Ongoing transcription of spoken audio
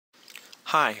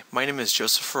Hi, my name is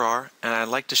Joseph Farrar, and I'd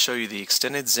like to show you the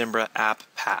Xtended Zimbra app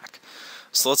pack.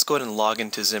 So let's go ahead and log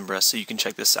into Zimbra so you can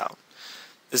check this out.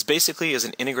 This basically is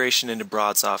an integration into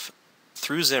BroadSoft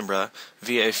through Zimbra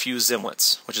via a few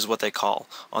Zimlets, which is what they call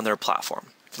on their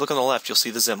platform. If you look on the left, you'll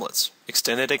see the Zimlets,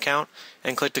 Extended Account,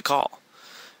 and Click to Call.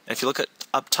 And if you look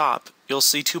up top, you'll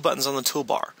see two buttons on the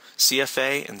toolbar,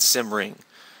 CFA and SimRing.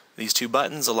 These two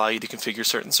buttons allow you to configure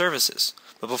certain services.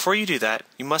 But before you do that,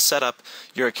 you must set up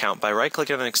your account by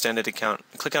right-clicking on an Extended Account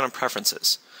and click on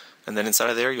Preferences. And then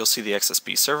inside of there, you'll see the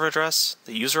XSP server address,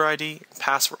 the user ID, and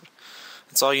password.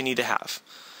 That's all you need to have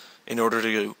in order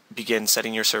to begin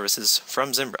setting your services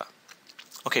from Zimbra.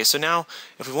 Okay, so now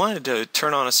if we wanted to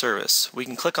turn on a service, we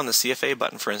can click on the CFA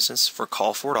button, for instance, for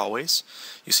Call Forward Always.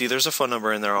 You see there's a phone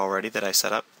number in there already that I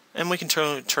set up, and we can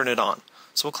turn it on.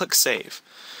 So we'll click Save.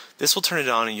 This will turn it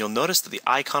on, and you'll notice that the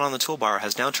icon on the toolbar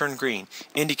has now turned green,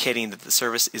 indicating that the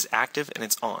service is active and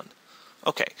it's on.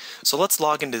 Okay, so let's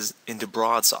log into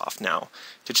BroadSoft now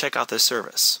to check out this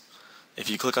service.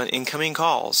 If you click on Incoming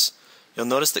Calls, you'll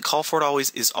notice that Call Forward Always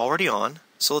is already on,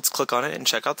 so let's click on it and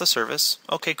check out the service.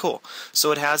 Okay, cool.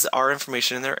 So it has our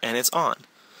information in there and it's on.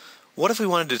 What if we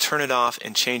wanted to turn it off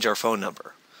and change our phone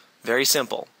number? Very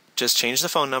simple. Just change the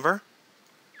phone number,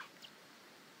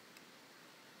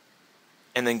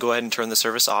 and then go ahead and turn the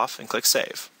service off and click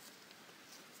Save.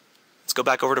 Let's go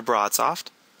back over to BroadSoft.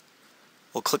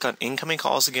 We'll click on Incoming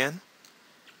Calls again.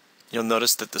 You'll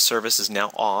notice that the service is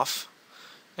now off.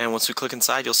 And once we click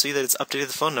inside, you'll see that it's updated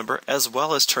the phone number as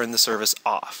well as turned the service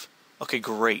off. Okay,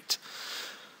 great.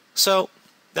 So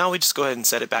now we just go ahead and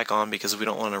set it back on because we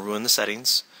don't want to ruin the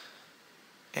settings.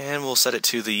 And we'll set it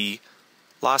to the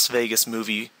Las Vegas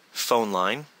movie phone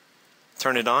line.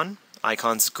 Turn it on.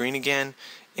 Icon's green again.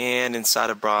 And inside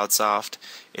of BroadSoft,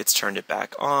 it's turned it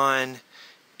back on,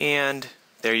 and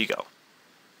there you go.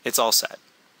 It's all set.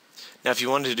 Now, if you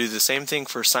wanted to do the same thing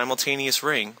for simultaneous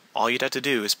ring, all you'd have to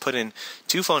do is put in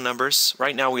two phone numbers.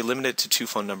 Right now, we limit it to two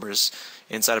phone numbers.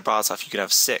 Inside of BroadSoft, you can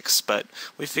have 6, but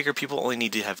we figure people only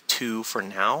need to have 2 for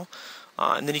now.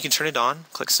 And then you can turn it on,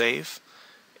 click Save,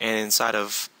 and inside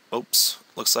of, oops,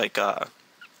 looks like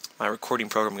my recording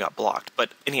program got blocked.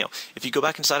 But anyhow, if you go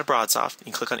back inside of BroadSoft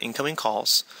and click on Incoming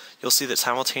Calls, you'll see that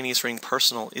Simultaneous Ring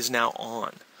Personal is now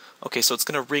on. Okay, so it's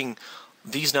going to ring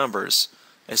these numbers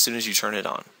as soon as you turn it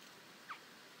on.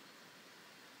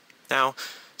 Now,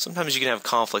 sometimes you can have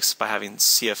conflicts by having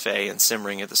CFA and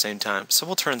SimRing at the same time, so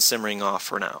we'll turn SimRing off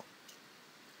for now.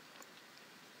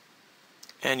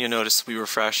 And you'll notice we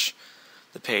refresh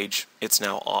the page, it's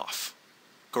now off.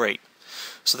 Great.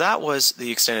 So that was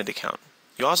the Extended account.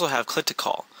 You also have Click to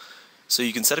Call. So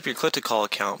you can set up your Click to Call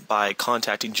account by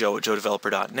contacting Joe at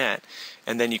joedeveloper.net,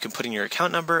 and then you can put in your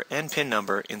account number and PIN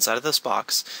number inside of this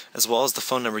box, as well as the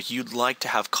phone number you'd like to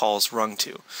have calls rung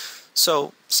to.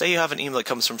 So, say you have an email that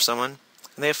comes from someone,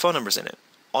 and they have phone numbers in it.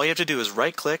 All you have to do is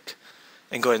right-click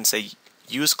and go ahead and say,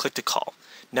 Use Click to Call.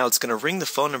 Now it's going to ring the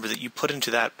phone number that you put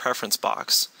into that preference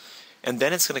box, and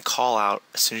then it's going to call out,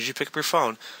 as soon as you pick up your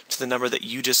phone, to the number that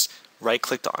you just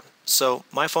right-clicked on. So,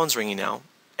 my phone's ringing now,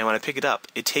 and when I pick it up,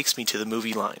 it takes me to the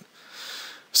movie line.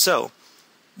 So,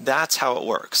 that's how it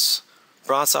works.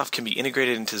 BroadSoft can be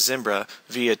integrated into Zimbra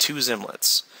via 2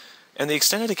 Zimlets. And the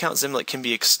Extended Account Zimlet can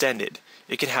be extended.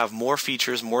 It can have more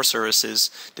features, more services,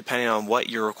 depending on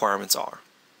what your requirements are.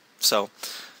 So,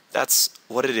 that's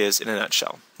what it is in a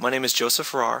nutshell. My name is Joseph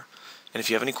Farrar, and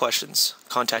if you have any questions,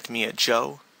 contact me at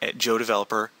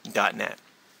joe@joedeveloper.net.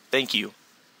 Thank you.